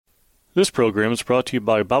This program is brought to you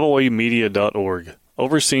by BibleWayMedia.org,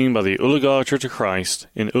 overseen by the Oologah Church of Christ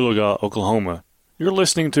in Oologah, Oklahoma. You're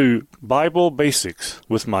listening to Bible Basics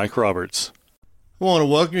with Mike Roberts. I want to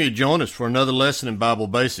welcome you to join us for another lesson in Bible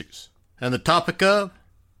Basics, and the topic of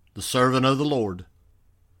the servant of the Lord.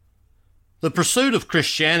 The pursuit of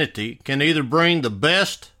Christianity can either bring the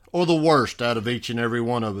best or the worst out of each and every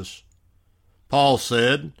one of us. Paul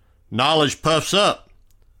said, knowledge puffs up,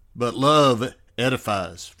 but love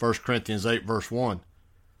edifies. 1 Corinthians 8 verse 1.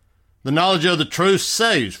 The knowledge of the truth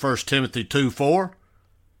saves. 1 Timothy 2:4.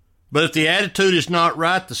 But if the attitude is not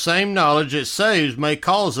right, the same knowledge that saves may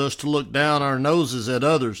cause us to look down our noses at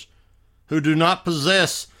others who do not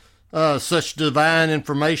possess such divine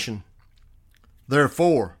information.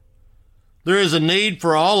 Therefore, there is a need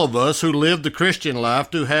for all of us who live the Christian life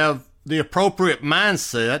to have the appropriate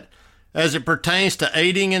mindset as it pertains to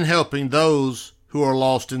aiding and helping those who are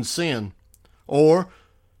lost in sin, or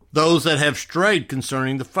those that have strayed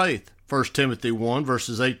concerning the faith. 1 Timothy 1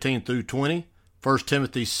 verses 18 through 20, 1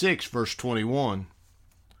 Timothy 6 verse 21.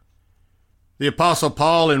 The Apostle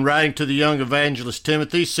Paul, in writing to the young evangelist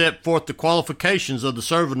Timothy, set forth the qualifications of the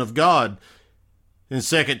servant of God in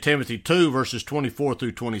 2 Timothy 2 verses 24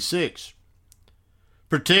 through 26.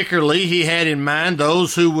 Particularly, he had in mind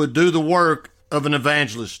those who would do the work of an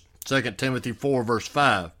evangelist, 2 Timothy 4 verse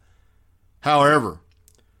 5. However,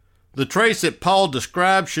 the traits that Paul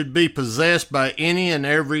described should be possessed by any and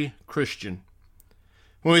every Christian.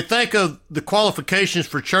 When we think of the qualifications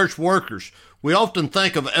for church workers, we often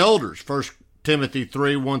think of elders, 1 Timothy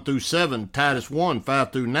 3, 1 through 7, Titus 1,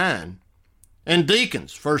 5 through 9, and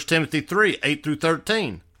deacons, 1 Timothy 3, 8 through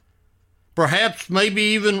 13. Perhaps maybe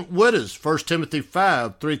even widows, 1 Timothy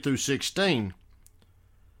 5, 3 through 16.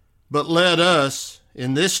 But let us,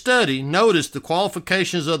 in this study, notice the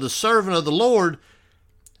qualifications of the servant of the Lord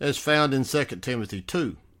as found in 2 Timothy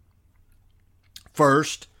 2.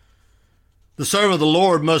 First, the servant of the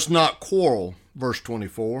Lord must not quarrel, verse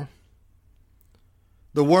 24.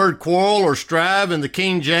 The word quarrel or strive in the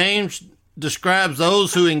King James describes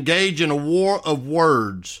those who engage in a war of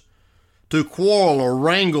words, to quarrel or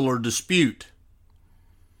wrangle or dispute.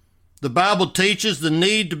 The Bible teaches the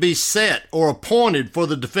need to be set or appointed for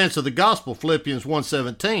the defense of the gospel, Philippians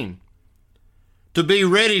 1:17. To be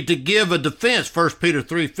ready to give a defense, 1 Peter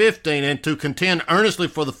 3:15, and to contend earnestly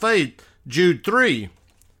for the faith, Jude 3.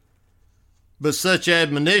 But such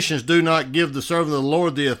admonitions do not give the servant of the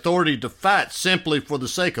Lord the authority to fight simply for the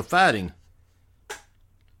sake of fighting.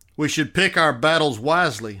 We should pick our battles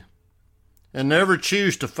wisely and never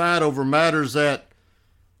choose to fight over matters that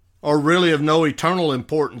are really of no eternal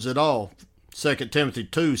importance at all, 2 Timothy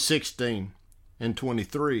 2:16 and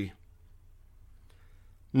 23.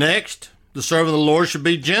 Next, the servant of the Lord should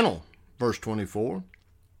be gentle, verse 24.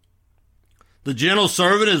 The gentle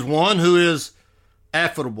servant is one who is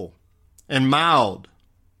affable and mild.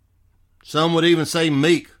 Some would even say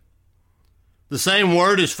meek. The same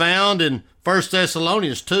word is found in 1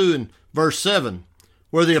 Thessalonians 2 and verse 7,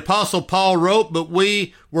 where the Apostle Paul wrote, "But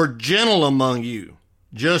we were gentle among you,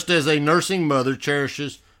 just as a nursing mother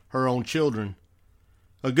cherishes her own children."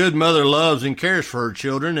 A good mother loves and cares for her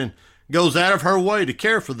children and goes out of her way to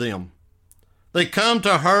care for them. They come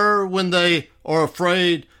to her when they are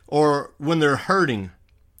afraid or when they're hurting.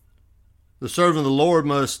 The servant of the Lord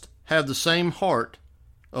must have the same heart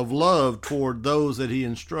of love toward those that he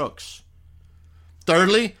instructs.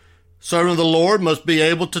 Thirdly, servant of the Lord must be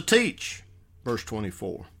able to teach, verse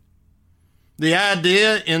 24. The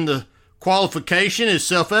idea in the qualification is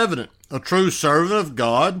self-evident. A true servant of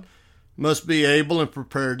God must be able and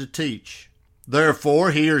prepared to teach.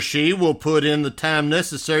 Therefore, he or she will put in the time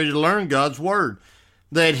necessary to learn God's word,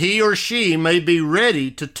 that he or she may be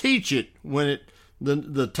ready to teach it when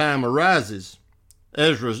the time arises.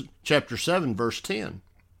 Ezra chapter 7, verse 10.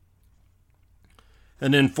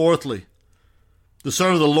 And then fourthly, the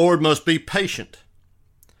servant of the Lord must be patient.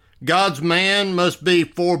 God's man must be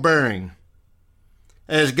forbearing.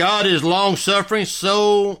 As God is long-suffering,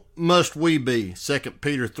 so must we be. 2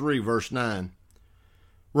 Peter 3, verse 9.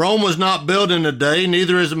 Rome was not built in a day,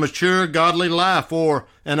 neither is a mature, godly life or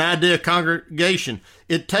an ideal congregation.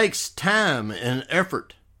 It takes time and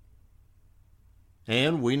effort.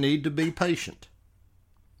 And we need to be patient.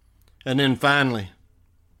 And then finally,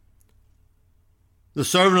 the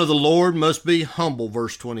servant of the Lord must be humble,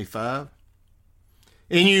 verse 25.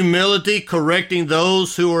 In humility, correcting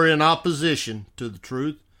those who are in opposition to the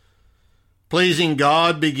truth. Pleasing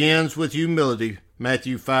God begins with humility,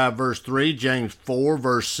 Matthew 5, verse 3, James 4,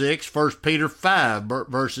 verse 6, 1 Peter 5,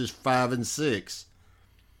 verses 5 and 6.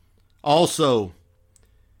 Also,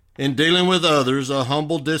 in dealing with others, a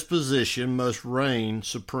humble disposition must reign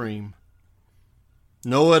supreme.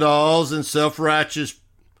 Know-it-alls and self-righteous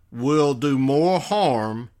will do more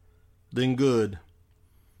harm than good.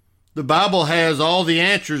 The Bible has all the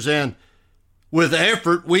answers, and with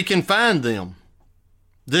effort we can find them.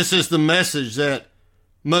 This is the message that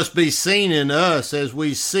must be seen in us as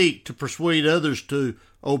we seek to persuade others to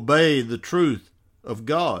obey the truth of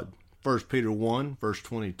God. 1 Peter 1, verse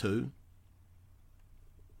 22.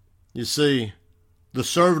 You see, the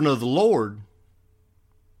servant of the Lord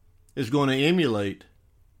is going to emulate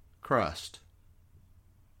Christ.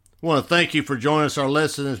 I want to thank you for joining us our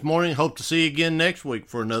lesson this morning. Hope to see you again next week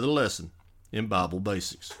for another lesson in Bible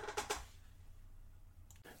Basics.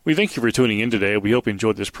 We thank you for tuning in today. We hope you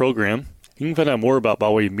enjoyed this program. You can find out more about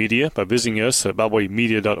Byway Media by visiting us at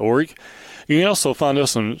bywaymedia.org. You can also find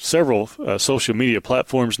us on several social media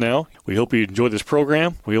platforms now. We hope you enjoyed this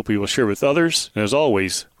program. We hope you will share with others. And as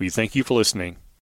always, we thank you for listening.